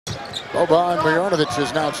Boban Marjanovic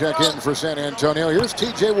is now check in for San Antonio. Here's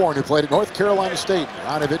T.J. Warren, who played at North Carolina State.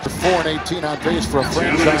 Marjanovic 4-18 on pace for a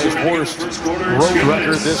franchise worst road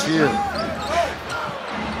record this year.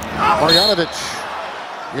 Marjanovic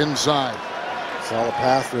inside. Solid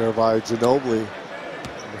pass there by Ginobili.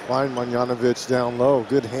 Find Marjanovic down low.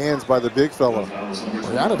 Good hands by the big fella.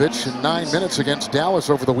 Marjanovic in 9 minutes against Dallas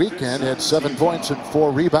over the weekend had 7 points and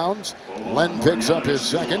 4 rebounds. Len picks up his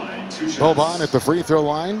second. Boban at the free throw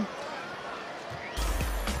line.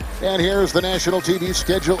 And here's the national TV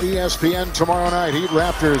schedule. ESPN tomorrow night. Heat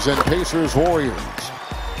Raptors and Pacers Warriors.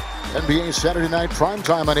 NBA Saturday night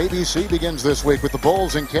primetime on ABC begins this week with the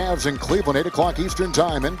Bulls and Cavs in Cleveland, 8 o'clock Eastern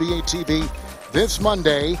Time. NBA TV this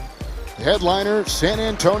Monday. Headliner San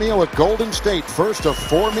Antonio at Golden State. First of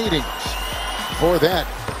 4 meetings. Before that,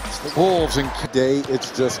 it's the Wolves and today.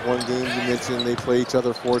 It's just one game. You mentioned they play each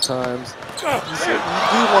other 4 times.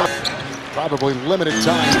 Probably limited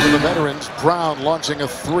time for the veterans. Brown launching a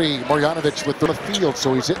 3. Marjanovic with the field,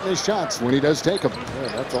 so he's hitting his shots when he does take them.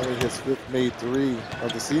 Yeah, that's only his 5th made 3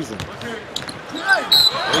 of the season.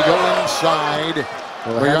 They go inside.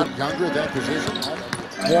 Younger at that position.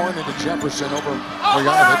 Warren into Jefferson over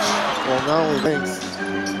Marjanovic. Well, not only thanks.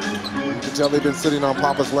 You can tell they've been sitting on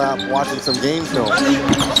Papa's lap watching some game film.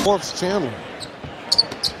 Forbes Chandler.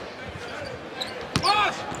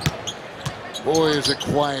 Boy, is it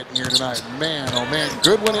quiet in here tonight. Man, oh man,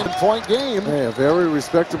 good one in point game. Hey, a very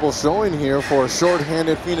respectable showing here for a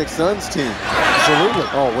short-handed Phoenix Suns team. Absolutely.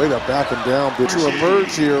 Oh, way to back him down. But to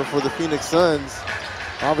emerge here for the Phoenix Suns,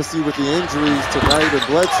 obviously with the injuries tonight and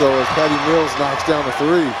Bledsoe as Patty Mills knocks down a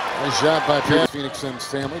 3. Nice shot by Pat. Phoenix Suns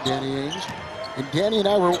family, Danny Ainge. And Danny and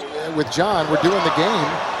I were, with John, we're doing the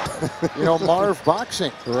game, you know, Marv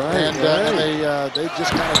boxing. Right, and they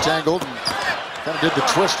just kind of tangled and kind of did the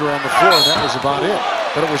twist around the floor, and that was about it.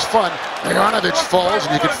 But it was fun. Marjanovic falls,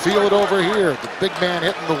 and you could feel it over here. The big man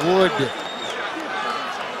hitting the wood.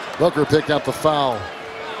 Booker picked up the foul.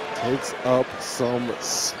 Takes up some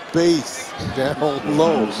space down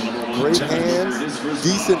low. Great hands,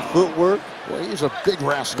 decent footwork. Well, he's a big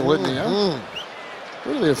rascal, isn't he? Huh?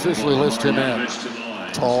 Where do they officially list him at?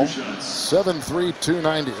 Tall. 7'3",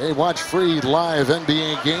 290. Hey, watch free live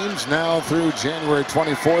NBA games now through January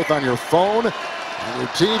 24th on your phone, on your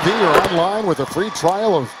TV, or online with a free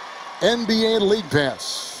trial of NBA League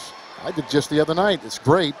Pass. I did just the other night. It's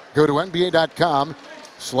great. Go to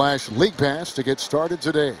NBA.com/League Pass to get started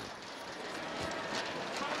today.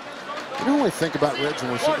 You know what I think about, Reg,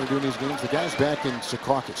 when we're sitting there doing these games? The guys back in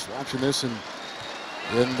Secaucus watching this and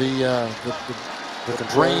in the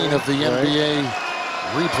brain of the NBA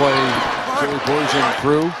replay, Jerry Borzin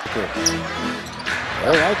crew.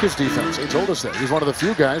 They like his defense. They told us that. He's one of the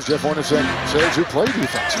few guys, Jeff Hornacek says, who play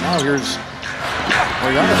defense. Now here's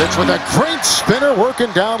Marjanovic with a great spinner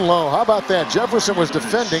working down low. How about that? Jefferson was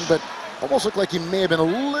defending, but almost looked like he may have been a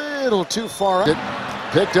little too far out.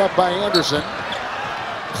 Picked up by Anderson.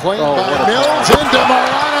 Claimed by Mills into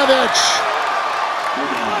Marjanovic.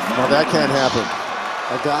 No, that can't happen.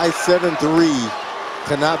 A guy 7'3"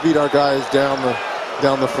 cannot beat our guys down the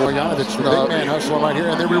floor. Marjanovic, the big man hustling right here,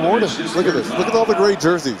 and they reward him. Look at this. Look at all the great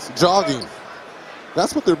jerseys. Jogging.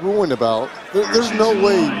 That's what they're booing about. There's no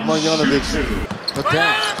way Marjanovic. The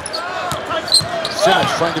pass.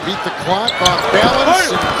 Simmons trying to beat the clock off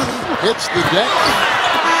balance and hits the deck.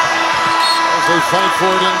 They fight for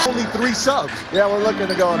it. Only 3 subs. Yeah, we're looking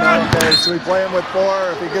to go now. Okay, so we play him with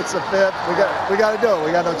 4. If he gets a 5th, we got to do it.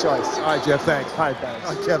 We got no choice. All right, Jeff. Thanks. All right, thanks.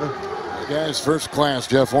 All right, Kevin. Guys, first class.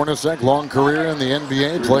 Jeff Hornacek, long career in the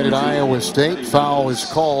NBA, played at Iowa State. Foul is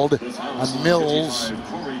called on Mills,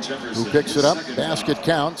 who picks it up. Basket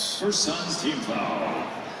counts.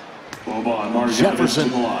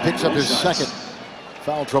 Jefferson picks up his second.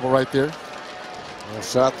 Foul trouble right there. A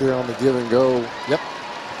shot there on the give and go. Yep.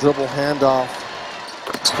 Dribble handoff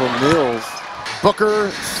for Mills. Booker,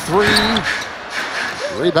 3.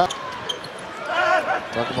 Rebound.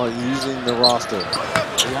 Talking about using the roster.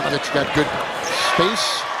 Marjanovic got good space.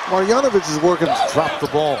 Marjanovic is working. Dropped the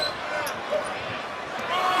ball.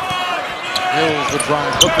 Mills the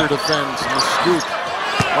drive. Booker defends and the scoop.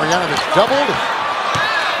 Marjanovic doubled.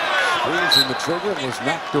 Squeezing the trigger and was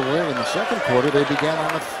knocked away in the second quarter. They began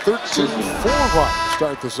on a 13-4 run to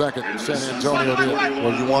start the second. San Antonio did.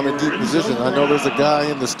 Well, you want a deep position. I know there's a guy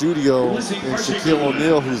in the studio in Shaquille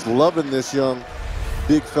O'Neal who's loving this young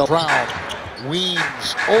big fella. Brown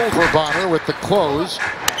weaves over Bonner with the close.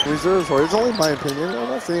 Reserves for it. It's only my opinion. I'm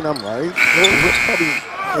not saying I'm right.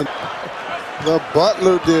 The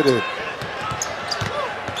Butler did it.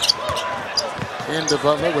 Into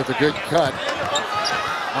Butler with a good cut.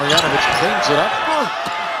 Marjanovic cleans it up.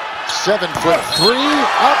 7'3",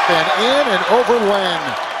 up and in and over Len.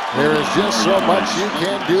 There is just so much you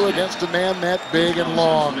can do against a man that big and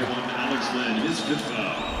long.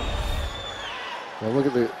 Well, look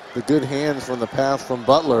at the good hands from the pass from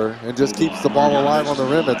Butler, and just keeps the ball alive on the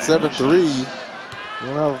rim at 7'3". You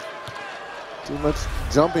don't have too much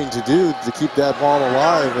jumping to do to keep that ball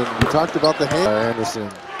alive. And we talked about the hand. Anderson.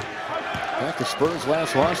 Back the Spurs'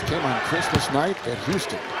 last loss came on Christmas night at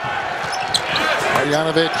Houston.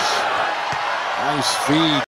 Marjanovic, nice feed.